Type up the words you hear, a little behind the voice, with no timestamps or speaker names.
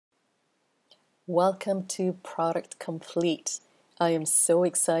Welcome to Product Complete. I am so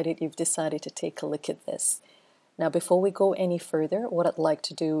excited you've decided to take a look at this. Now, before we go any further, what I'd like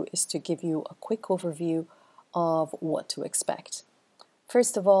to do is to give you a quick overview of what to expect.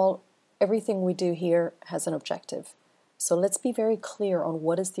 First of all, everything we do here has an objective. So let's be very clear on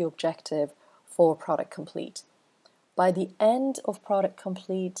what is the objective for Product Complete. By the end of Product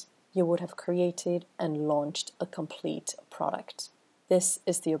Complete, you would have created and launched a complete product. This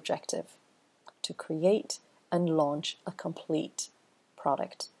is the objective, to create and launch a complete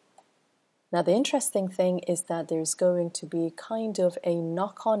product. Now, the interesting thing is that there's going to be kind of a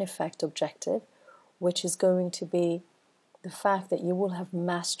knock-on effect objective, which is going to be the fact that you will have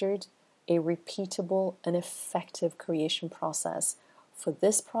mastered a repeatable and effective creation process for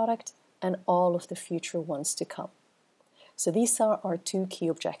this product and all of the future ones to come. So these are our two key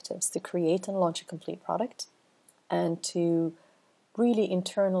objectives: to create and launch a complete product, and to really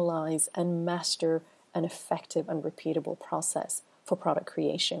internalize and master an effective and repeatable process for product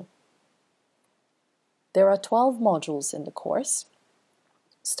creation. There are 12 modules in the course,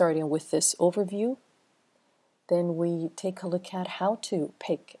 starting with this overview. Then we take a look at how to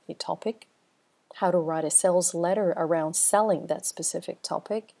pick a topic, how to write a sales letter around selling that specific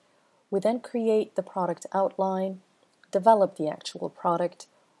topic. We then create the product outline, develop the actual product.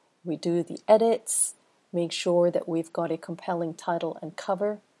 We do the edits, make sure that we've got a compelling title and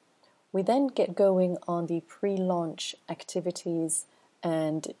cover. We then get going on the pre-launch activities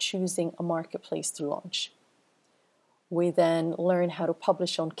and choosing a marketplace to launch. We then learn how to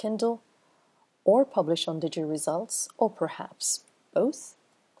publish on Kindle or publish on Digital Results, or perhaps both,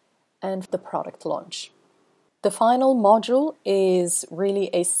 and the product launch. The final module is really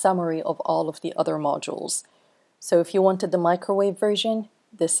a summary of all of the other modules. So if you wanted the microwave version,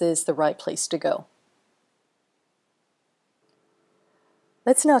 this is the right place to go.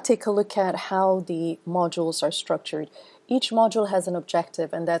 Let's now take a look at how the modules are structured. Each module has an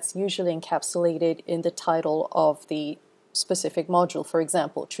objective, and that's usually encapsulated in the title of the specific module. For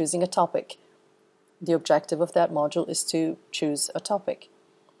example, choosing a topic. The objective of that module is to choose a topic.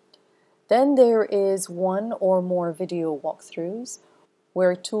 Then there is one or more video walkthroughs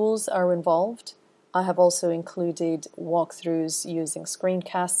where tools are involved. I have also included walkthroughs using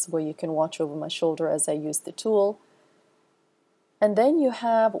screencasts where you can watch over my shoulder as I use the tool. And then you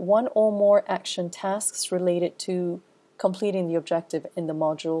have one or more action tasks related to completing the objective in the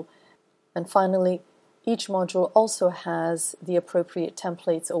module. And finally, each module also has the appropriate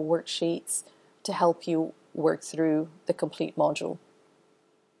templates or worksheets to help you work through the complete module.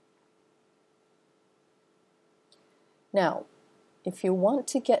 Now, if you want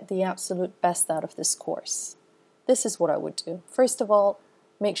to get the absolute best out of this course, this is what I would do. First of all,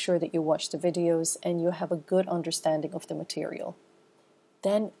 make sure that you watch the videos and you have a good understanding of the material.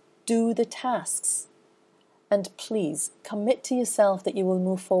 Then do the tasks. And please commit to yourself that you will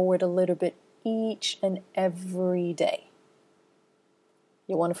move forward a little bit each and every day.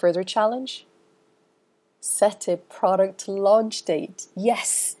 You want a further challenge? Set a product launch date.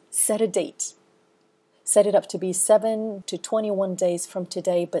 Yes, set a date. Set it up to be 7 to 21 days from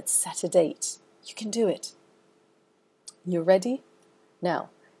today, but set a date. You can do it. You ready? Now,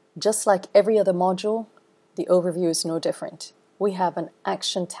 just like every other module, the overview is no different. We have an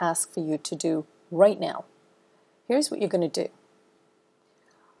action task for you to do right now. Here's what you're going to do.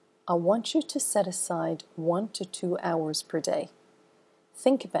 I want you to set aside 1 to 2 hours per day.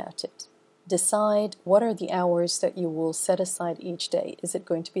 Think about it. Decide what are the hours that you will set aside each day. Is it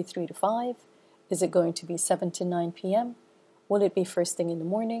going to be 3 to 5? Is it going to be 7 to 9 p.m.? Will it be first thing in the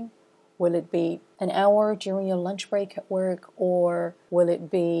morning? Will it be an hour during your lunch break at work? Or will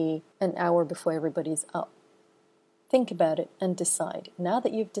it be an hour before everybody's up? Think about it and decide. Now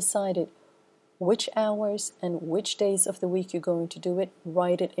that you've decided which hours and which days of the week you're going to do it,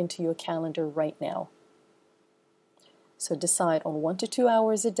 write it into your calendar right now. So decide on 1 to 2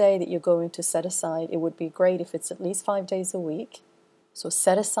 hours a day that you're going to set aside. It would be great if it's at least 5 days a week. So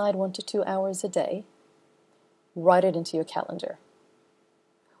set aside 1 to 2 hours a day. Write it into your calendar.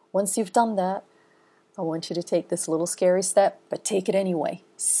 Once you've done that, I want you to take this little scary step, but take it anyway.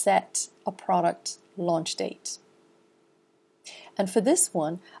 Set a product launch date. And for this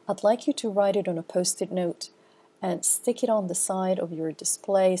one, I'd like you to write it on a post-it note and stick it on the side of your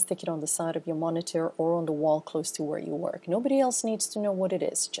display, stick it on the side of your monitor, or on the wall close to where you work. Nobody else needs to know what it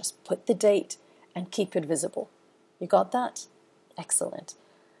is. Just put the date and keep it visible. You got that? Excellent.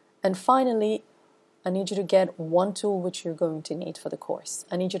 And finally, I need you to get one tool which you're going to need for the course.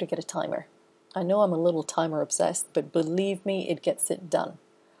 I need you to get a timer. I know I'm a little timer obsessed, but believe me, it gets it done.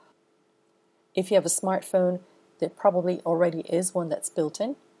 If you have a smartphone, there probably already is one that's built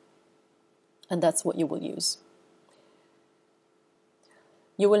in. and that's what you will use.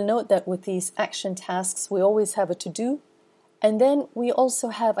 You will note that with these action tasks, we always have a to-do, and then we also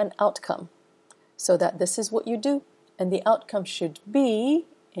have an outcome, so that this is what you do, and the outcome should be,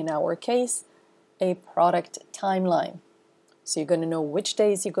 in our case, a product timeline. So you're going to know which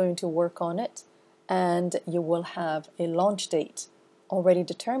days you're going to work on it, and you will have a launch date already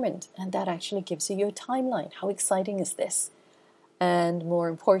determined, and that actually gives you your timeline. How exciting is this? And more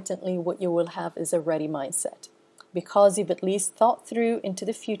importantly, what you will have is a ready mindset, because you've at least thought through into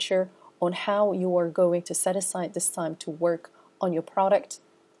the future on how you are going to set aside this time to work on your product.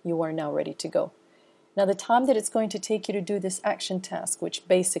 You are now ready to go. Now, the time that it's going to take you to do this action task, which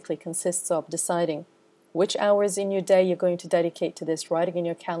basically consists of deciding which hours in your day you're going to dedicate to this, writing in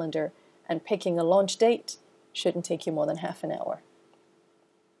your calendar, and picking a launch date, shouldn't take you more than half an hour.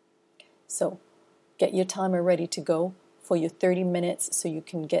 So get your timer ready to go for your 30 minutes so you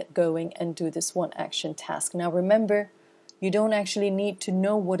can get going and do this one action task. Now remember, you don't actually need to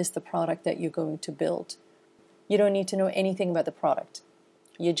know what is the product that you're going to build. You don't need to know anything about the product.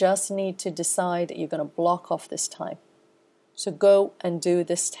 You just need to decide that you're going to block off this time. So go and do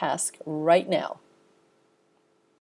this task right now.